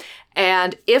Hill.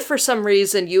 And if for some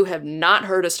reason you have not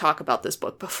heard us talk about this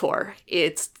book before,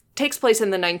 it takes place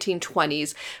in the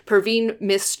 1920s. Perveen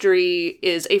Mystery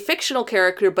is a fictional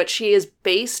character, but she is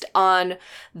based on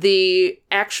the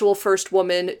actual first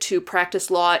woman to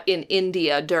practice law in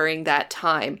India during that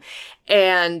time.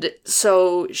 And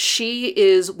so she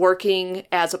is working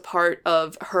as a part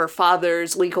of her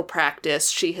father's legal practice.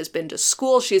 She has been to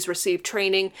school, she's received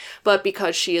training, but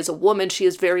because she is a woman, she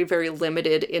is very, very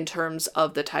limited in terms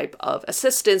of the type of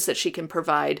assistance that she can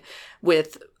provide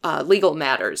with legal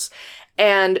matters.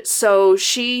 And so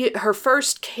her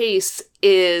first case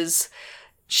is,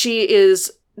 she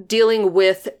is dealing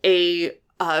with a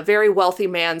very wealthy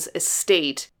man's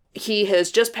estate. He has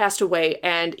just passed away,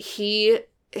 and he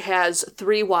has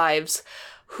 3 wives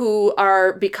who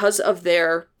are, because of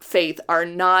their faith, are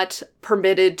not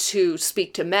permitted to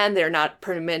speak to men. They're not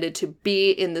permitted to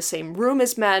be in the same room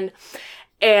as men.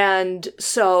 And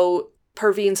so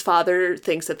Perveen's father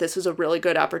thinks that this is a really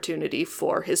good opportunity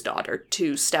for his daughter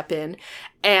to step in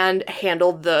and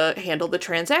handle the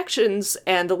transactions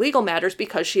and the legal matters,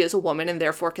 because she is a woman and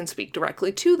therefore can speak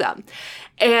directly to them.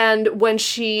 And when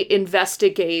she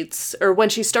investigates, or when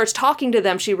she starts talking to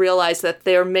them, she realized that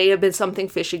there may have been something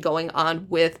fishy going on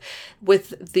with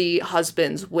the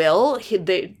husband's will.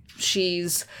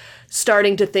 She's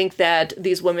starting to think that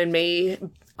these women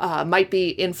might be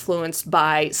influenced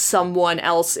by someone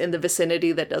else in the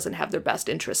vicinity that doesn't have their best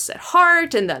interests at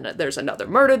heart. And then there's another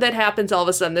murder that happens. All of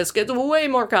a sudden, this gets way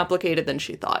more complicated than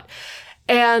she thought.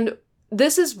 And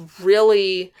this is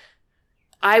really,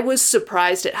 I was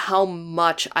surprised at how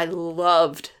much I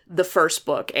loved the first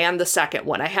book and the second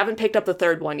one. I haven't picked up the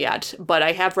third one yet, but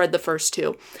I have read the first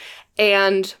 2.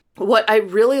 And what I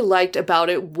really liked about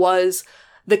it was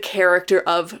the character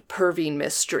of Perveen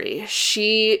Mystery.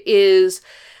 She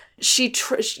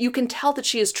you can tell that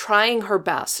she is trying her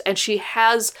best, and she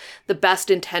has the best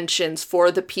intentions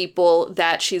for the people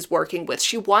that she's working with.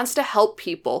 She wants to help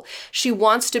people. She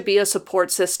wants to be a support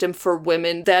system for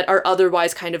women that are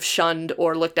otherwise kind of shunned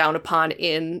or looked down upon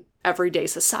in everyday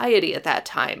society at that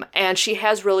time. And she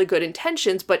has really good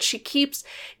intentions, but she keeps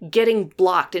getting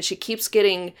blocked, and she keeps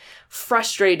getting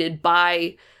frustrated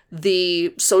by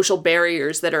the social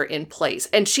barriers that are in place.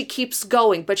 And she keeps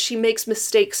going, but she makes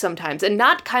mistakes sometimes, and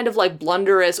not kind of like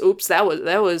blunderous, oops, that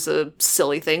was a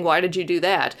silly thing, why did you do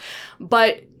that?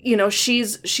 But, you know,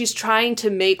 she's trying to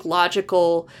make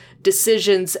logical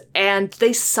decisions, and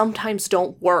they sometimes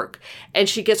don't work. And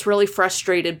she gets really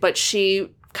frustrated, but she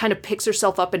kind of picks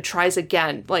herself up and tries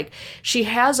again. Like, she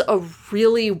has a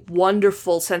really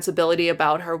wonderful sensibility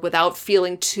about her without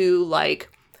feeling too like,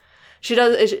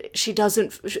 it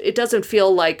doesn't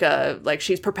feel like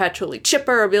she's perpetually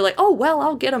chipper or be like, oh, well,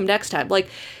 I'll get him next time. Like,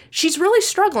 she's really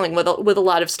struggling with a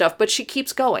lot of stuff, but she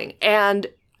keeps going. And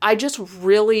I just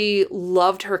really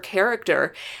loved her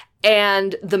character.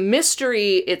 And the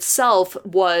mystery itself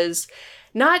was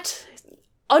not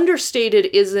understated,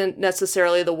 isn't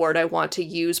necessarily the word I want to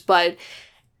use, but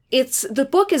the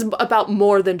book is about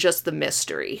more than just the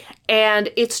mystery.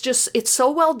 And it's so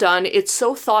well done. It's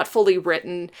so thoughtfully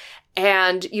written.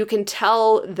 And you can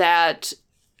tell that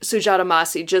Sujata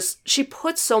Massey she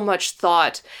puts so much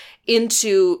thought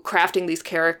into crafting these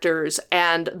characters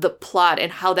and the plot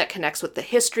and how that connects with the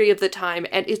history of the time.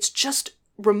 And it's just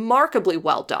remarkably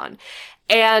well done.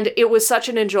 And it was such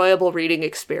an enjoyable reading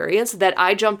experience that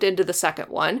I jumped into the second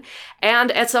one. And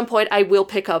at some point I will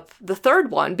pick up the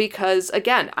third one because,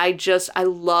 again, I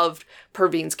loved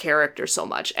Perveen's character so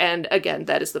much. And again,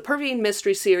 that is the Perveen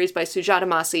Mystery Series by Sujata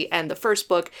Massey. And the first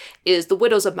book is The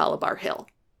Widows of Malabar Hill.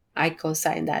 I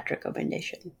co-sign that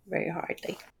recommendation very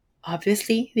hardly.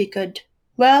 Obviously,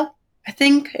 I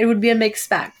think it would be a mixed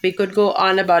bag. We could go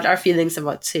on about our feelings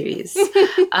about series.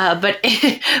 But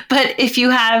if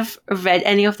you have read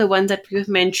any of the ones that we've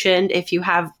mentioned, if you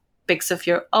have picks of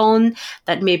your own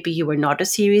that maybe you were not a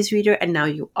series reader and now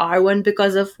you are one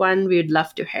because of one, we would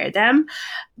love to hear them.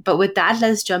 But with that,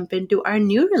 let's jump into our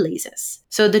new releases.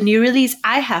 So the new release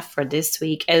I have for this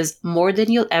week is More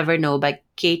Than You'll Ever Know by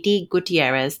Katie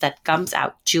Gutierrez, that comes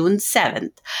out June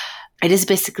 7th. It is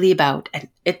basically about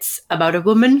a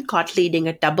woman caught leading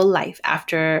a double life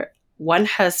after one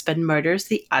husband murders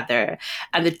the other,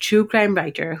 and the true crime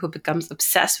writer who becomes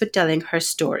obsessed with telling her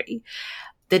story.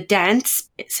 The dance,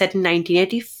 set in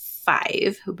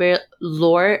 1985, where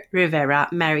Laure Rivera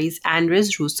marries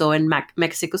Andres Russo in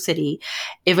Mexico City,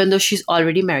 even though she's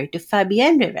already married to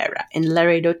Fabienne Rivera in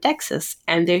Laredo, Texas,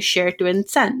 and they share twin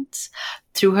sons.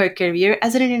 Through her career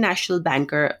as an international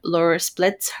banker, Laura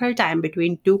splits her time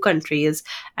between two countries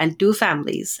and two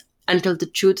families until the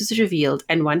truth is revealed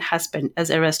and one husband is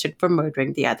arrested for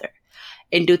murdering the other.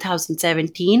 In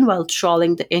 2017, while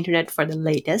trawling the internet for the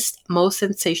latest, most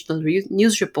sensational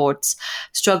news reports,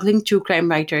 struggling true crime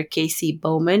writer Casey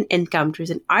Bowman encounters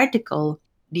an article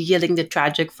detailing the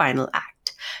tragic final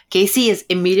act. Casey is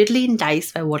immediately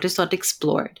enticed by what is not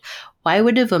explored. Why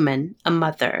would a woman, a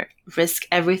mother, risk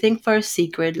everything for a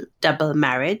secret double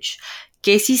marriage?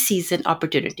 Casey sees an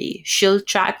opportunity. She'll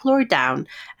track Laure down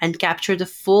and capture the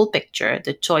full picture,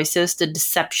 the choices, the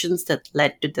deceptions that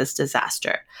led to this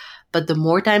disaster. But the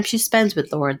more time she spends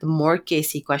with Laure, the more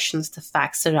Casey questions the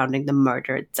facts surrounding the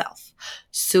murder itself.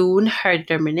 Soon, her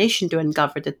determination to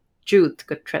uncover the truth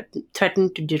could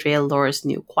threaten to derail Laure's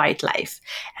new quiet life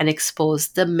and expose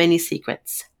the many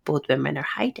secrets both women are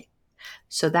hiding.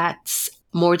 So that's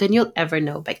More Than You'll Ever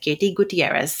Know by Katie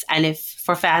Gutierrez. And if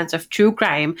for fans of true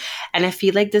crime, and I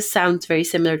feel like this sounds very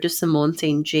similar to Simone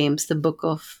St. James, the book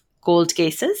of cold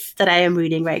cases that I am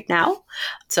reading right now.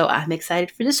 So I'm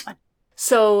excited for this one.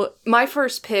 So my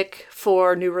first pick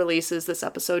for new releases this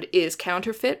episode is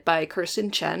Counterfeit by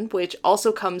Kirsten Chen, which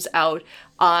also comes out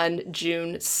on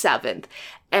June 7th.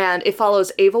 And it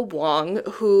follows Ava Wong,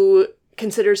 who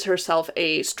considers herself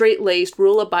a straight-laced,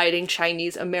 rule-abiding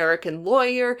Chinese-American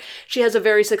lawyer. She has a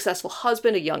very successful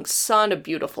husband, a young son, a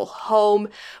beautiful home,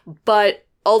 but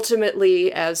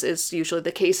ultimately, as is usually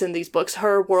the case in these books,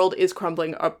 her world is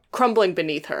crumbling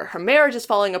beneath her. Her marriage is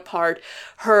falling apart.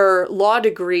 Her law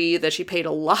degree that she paid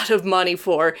a lot of money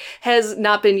for has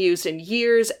not been used in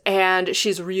years, and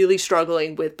she's really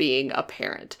struggling with being a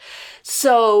parent.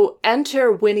 So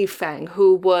enter Winnie Feng,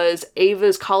 who was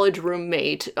Ava's college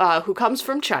roommate, who comes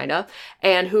from China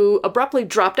and who abruptly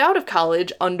dropped out of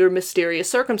college under mysterious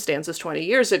circumstances 20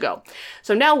 years ago.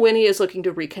 So now Winnie is looking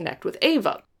to reconnect with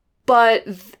Ava. But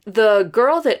the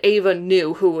girl that Ava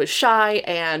knew, who was shy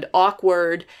and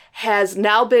awkward has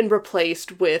now been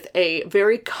replaced with a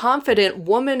very confident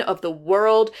woman of the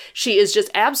world. She is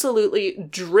just absolutely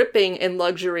dripping in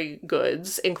luxury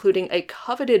goods, including a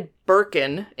coveted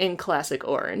Birkin in classic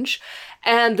orange.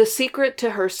 And the secret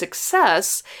to her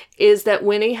success is that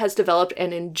Winnie has developed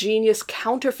an ingenious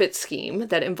counterfeit scheme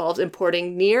that involves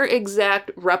importing near-exact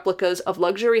replicas of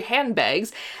luxury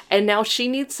handbags, and now she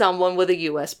needs someone with a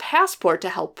U.S. passport to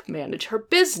help manage her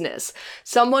business.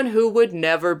 Someone who would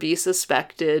never be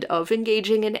suspected of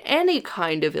engaging in any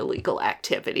kind of illegal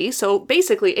activity. So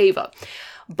basically Ava.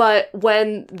 But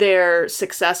when their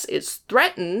success is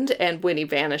threatened and Winnie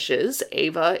vanishes,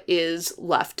 Ava is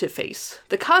left to face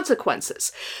the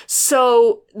consequences.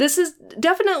 So this is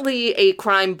definitely a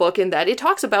crime book in that it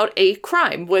talks about a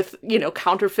crime with,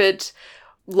 counterfeit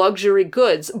luxury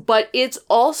goods, but it's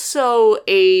also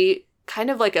a kind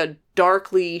of like a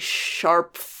darkly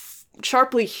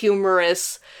sharply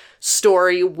humorous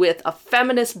story with a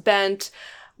feminist bent,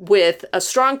 with a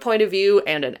strong point of view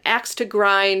and an axe to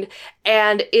grind,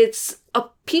 and it's a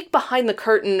peek behind the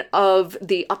curtain of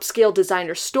the upscale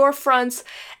designer storefronts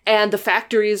and the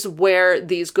factories where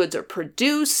these goods are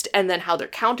produced and then how they're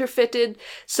counterfeited.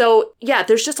 So yeah,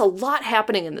 there's just a lot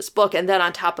happening in this book. And then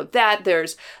on top of that,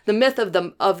 there's the myth of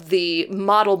the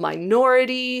model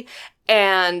minority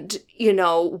and,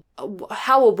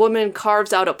 how a woman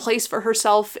carves out a place for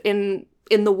herself in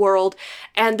the world,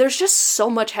 and there's just so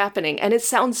much happening, and it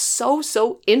sounds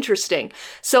so interesting.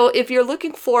 So if you're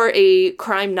looking for a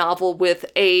crime novel with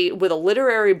a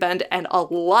literary bent and a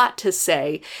lot to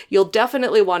say, you'll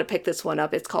definitely want to pick this one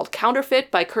up. It's called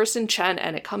Counterfeit by Kirsten Chen,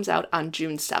 and it comes out on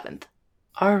June 7th.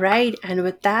 All right. And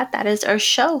with that is our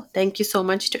show. Thank you so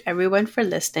much to everyone for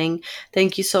listening.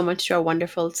 Thank you so much to our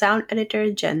wonderful sound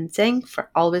editor, Jen Zing, for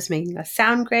always making us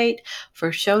sound great.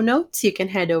 For show notes, you can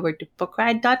head over to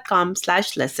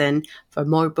bookriot.com/listen. For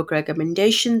more book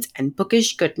recommendations and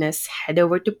bookish goodness, head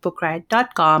over to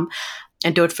bookriot.com.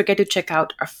 And don't forget to check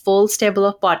out our full stable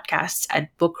of podcasts at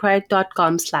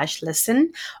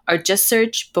bookriot.com/listen, or just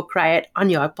search Book Riot on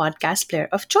your podcast player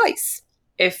of choice.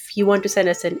 If you want to send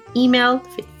us an email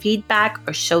with feedback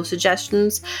or show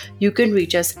suggestions, you can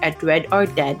reach us at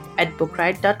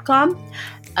redordead@bookriot.com.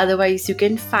 Otherwise, you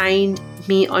can find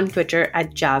me on Twitter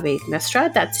at Javed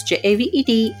Nusra. That's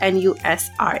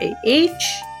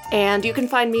JAVED_NUSRAH. And you can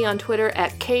find me on Twitter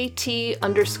at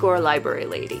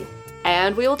KT_LibraryLady.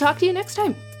 And we will talk to you next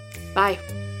time. Bye.